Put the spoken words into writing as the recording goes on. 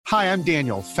Hi, I'm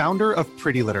Daniel, founder of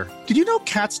Pretty Litter. Did you know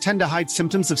cats tend to hide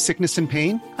symptoms of sickness and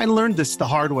pain? I learned this the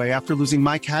hard way after losing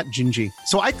my cat, Gingy.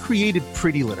 So I created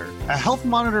Pretty Litter, a health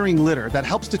monitoring litter that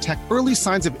helps detect early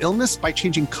signs of illness by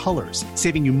changing colors,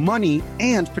 saving you money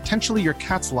and potentially your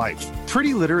cat's life.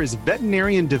 Pretty Litter is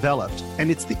veterinarian developed, and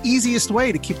it's the easiest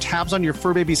way to keep tabs on your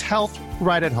fur baby's health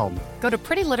right at home. Go to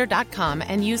prettylitter.com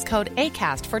and use code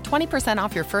ACAST for 20%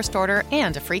 off your first order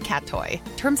and a free cat toy.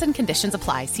 Terms and conditions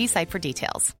apply. See site for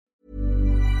details.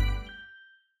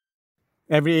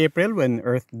 Every April, when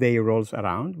Earth Day rolls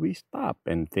around, we stop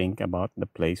and think about the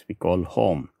place we call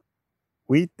home.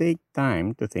 We take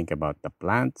time to think about the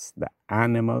plants, the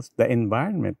animals, the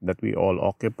environment that we all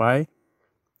occupy,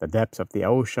 the depths of the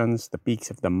oceans, the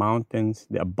peaks of the mountains,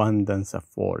 the abundance of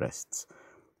forests.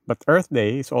 But Earth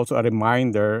Day is also a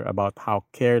reminder about how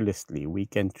carelessly we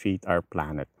can treat our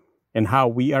planet and how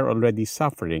we are already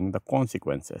suffering the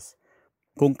consequences.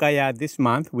 Kung kaya this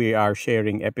month, we are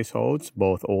sharing episodes,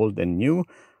 both old and new,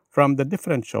 from the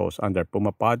different shows under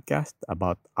Puma Podcast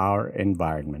about our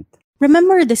environment.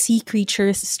 Remember the sea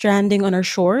creatures stranding on our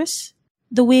shores?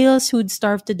 The whales who'd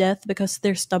starved to death because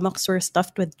their stomachs were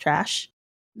stuffed with trash?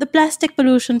 The plastic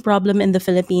pollution problem in the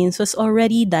Philippines was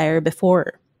already dire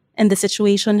before, and the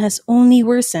situation has only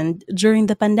worsened during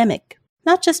the pandemic.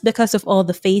 Not just because of all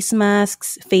the face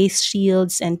masks, face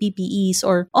shields, and PPEs,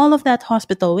 or all of that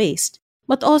hospital waste,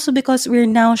 but also because we're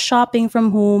now shopping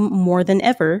from home more than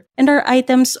ever, and our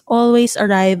items always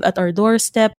arrive at our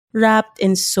doorstep wrapped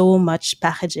in so much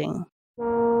packaging.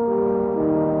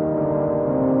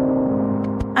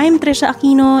 I'm Trisha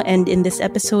Aquino, and in this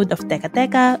episode of Teka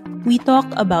Teka, we talk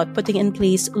about putting in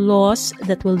place laws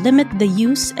that will limit the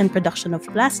use and production of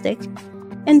plastic,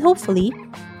 and hopefully,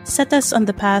 set us on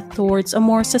the path towards a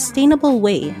more sustainable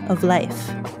way of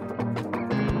life.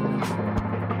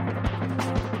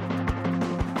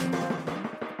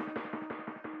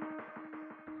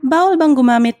 Bawal bang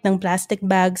gumamit ng plastic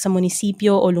bag sa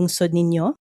munisipyo o lungsod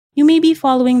ninyo? You may be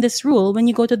following this rule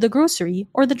when you go to the grocery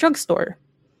or the drugstore.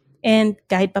 And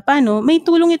kahit papano, may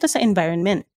tulong ito sa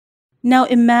environment. Now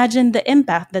imagine the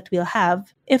impact that we'll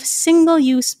have if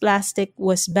single-use plastic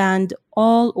was banned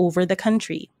all over the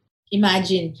country.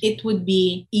 Imagine, it would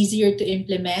be easier to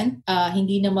implement.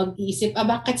 Hindi na mag-iisip,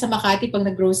 bakit sa Makati pag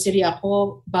nag-grocery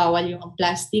ako, bawal yung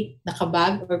plastic,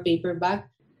 nakabag or paper bag?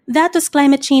 That was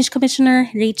Climate Change Commissioner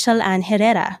Rachel Ann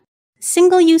Herrera.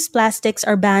 Single-use plastics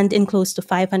are banned in close to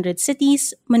 500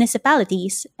 cities,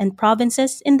 municipalities, and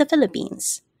provinces in the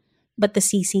Philippines. But the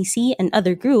CCC and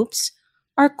other groups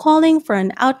are calling for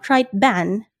an outright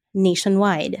ban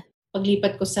nationwide.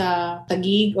 Paglipat ko sa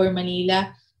Taguig or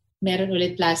Manila, meron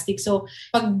ulit plastic. So,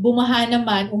 pag bumaha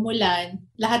naman, umulan,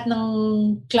 lahat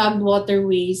ng clogged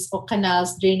waterways o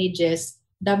canals, drainages,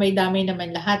 damay-damay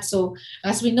naman lahat. So,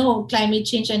 as we know, climate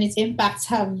change and its impacts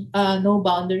have no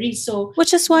boundaries. So,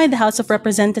 which is why the House of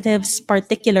Representatives,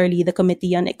 particularly the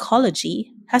Committee on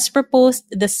Ecology, has proposed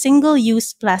the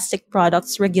Single-Use Plastic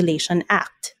Products Regulation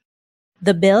Act.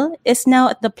 The bill is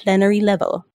now at the plenary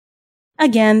level.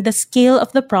 Again, the scale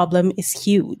of the problem is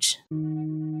huge.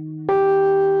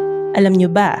 Alam nyo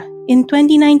ba, in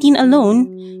 2019 alone,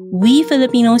 we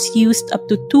Filipinos used up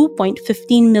to 2.15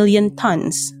 million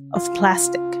tons of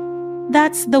plastic.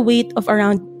 That's the weight of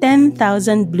around 10,000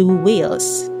 blue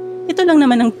whales. Ito lang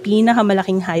naman ang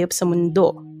pinakamalaking hayop sa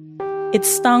mundo.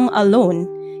 Its tongue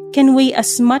alone can weigh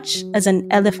as much as an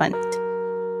elephant.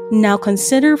 Now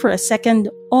consider for a second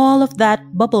all of that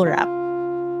bubble wrap.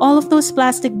 All of those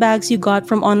plastic bags you got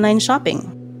from online shopping.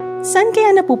 Saan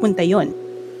kaya napupunta yon?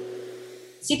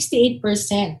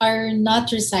 68% are not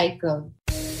recycled,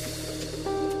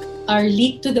 are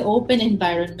leaked to the open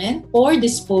environment, or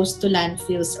disposed to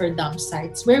landfills or dump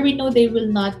sites where we know they will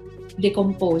not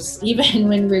decompose even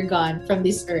when we're gone from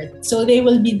this earth. So they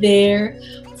will be there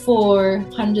for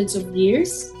hundreds of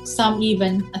years, some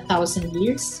even 1,000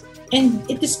 years. And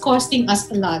it is costing us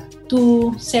a lot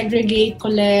to segregate,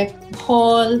 collect,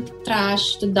 haul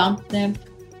trash, to dump them.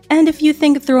 And if you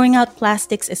think throwing out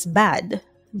plastics is bad,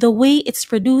 the way it's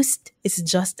produced is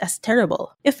just as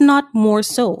terrible, if not more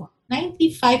so.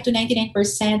 95 to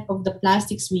 99% of the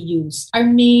plastics we use are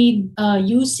made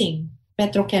using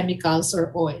petrochemicals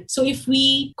or oil. So if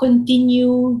we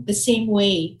continue the same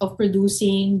way of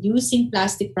using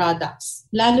plastic products,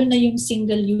 lalo na yung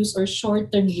single-use or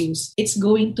short-term use, it's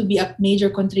going to be a major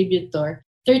contributor.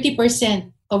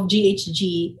 30% of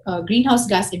GHG, greenhouse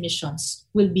gas emissions,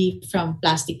 will be from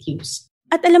plastic use.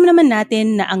 At alam naman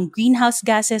natin na ang greenhouse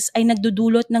gases ay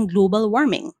nagdudulot ng global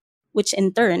warming, which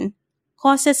in turn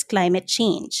causes climate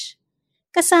change.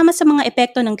 Kasama sa mga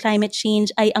epekto ng climate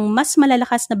change ay ang mas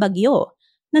malalakas na bagyo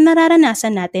na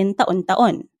nararanasan natin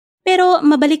taon-taon. Pero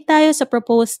mabalik tayo sa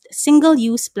proposed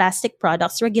Single-Use Plastic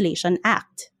Products Regulation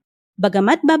Act.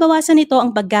 Bagamat babawasan ito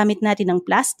ang paggamit natin ng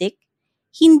plastic,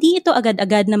 hindi ito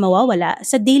agad-agad na mawawala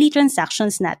sa daily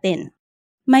transactions natin.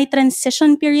 May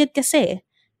transition period kasi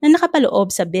na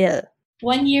nakapaloob sa bill.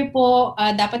 1 year po,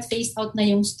 dapat phased out na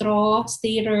yung straw,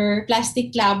 stirrer, plastic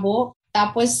labo,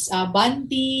 tapos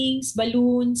buntings,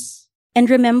 balloons. And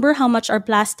remember how much our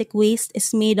plastic waste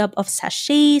is made up of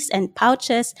sachets and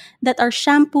pouches that our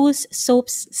shampoos,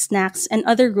 soaps, snacks, and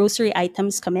other grocery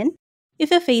items come in?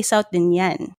 If-phase out din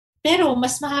yan. Pero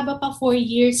mas mahaba pa 4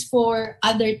 years for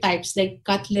other types like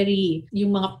cutlery,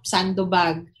 yung mga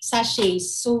sandobag,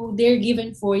 sachets. So they're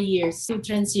given 4 years to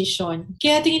transition.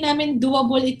 Kaya tingin namin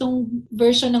doable itong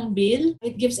version ng bill.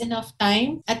 It gives enough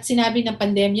time. At sinabi ng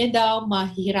pandemya daw,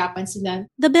 mahihirapan sila.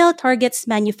 The bill targets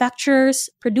manufacturers,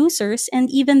 producers,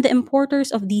 and even the importers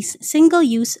of these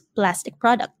single-use plastic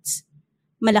products.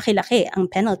 Malaki-laki ang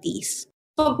penalties.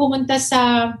 Pag pumunta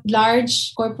sa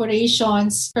large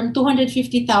corporations, from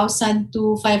 250,000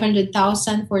 to 500,000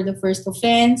 for the first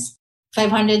offense,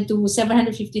 500 to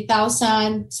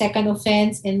 750,000 second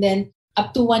offense, and then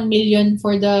up to 1 million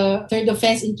for the third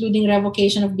offense, including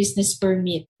revocation of business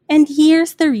permit. And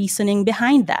here's the reasoning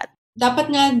behind that.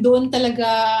 Dapat nga doon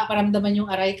talaga paramdaman yung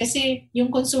aray kasi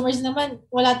yung consumers naman,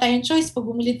 wala tayong choice. Pag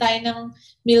bumili tayo ng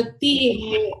milk tea,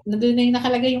 nandun na yung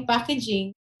nakalagay yung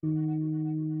packaging.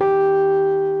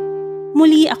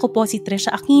 Muli, ako po si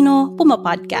Trisha Aquino, Puma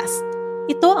Podcast.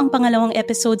 Ito ang pangalawang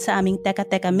episode sa aming Teka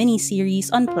Teka mini-series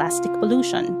on plastic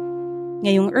pollution.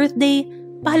 Ngayong Earth Day,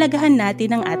 pahalagahan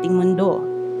natin ang ating mundo.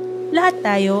 Lahat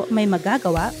tayo may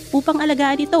magagawa upang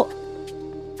alagaan ito.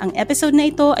 Ang episode na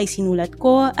ito ay sinulat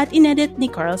ko at inedit ni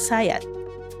Carl Sayat.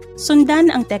 Sundan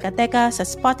ang Teka Teka sa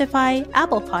Spotify,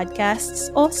 Apple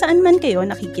Podcasts o saan man kayo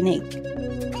nakikinig.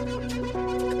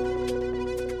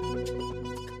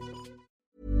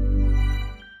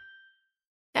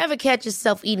 Ever catch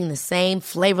yourself eating the same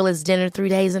flavorless dinner 3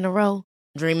 days in a row?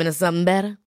 Dreaming of something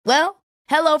better? Well,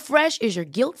 HelloFresh is your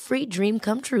guilt-free dream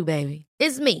come true, baby.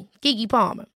 It's me, Keke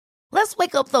Palmer. Let's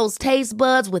wake up those taste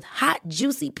buds with hot,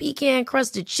 juicy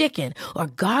pecan-crusted chicken or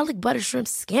garlic butter shrimp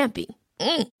scampi.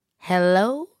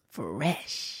 Hello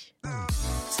Fresh.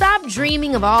 Stop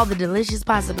dreaming of all the delicious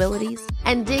possibilities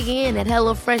and dig in at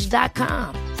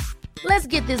HelloFresh.com. Let's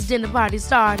get this dinner party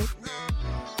started.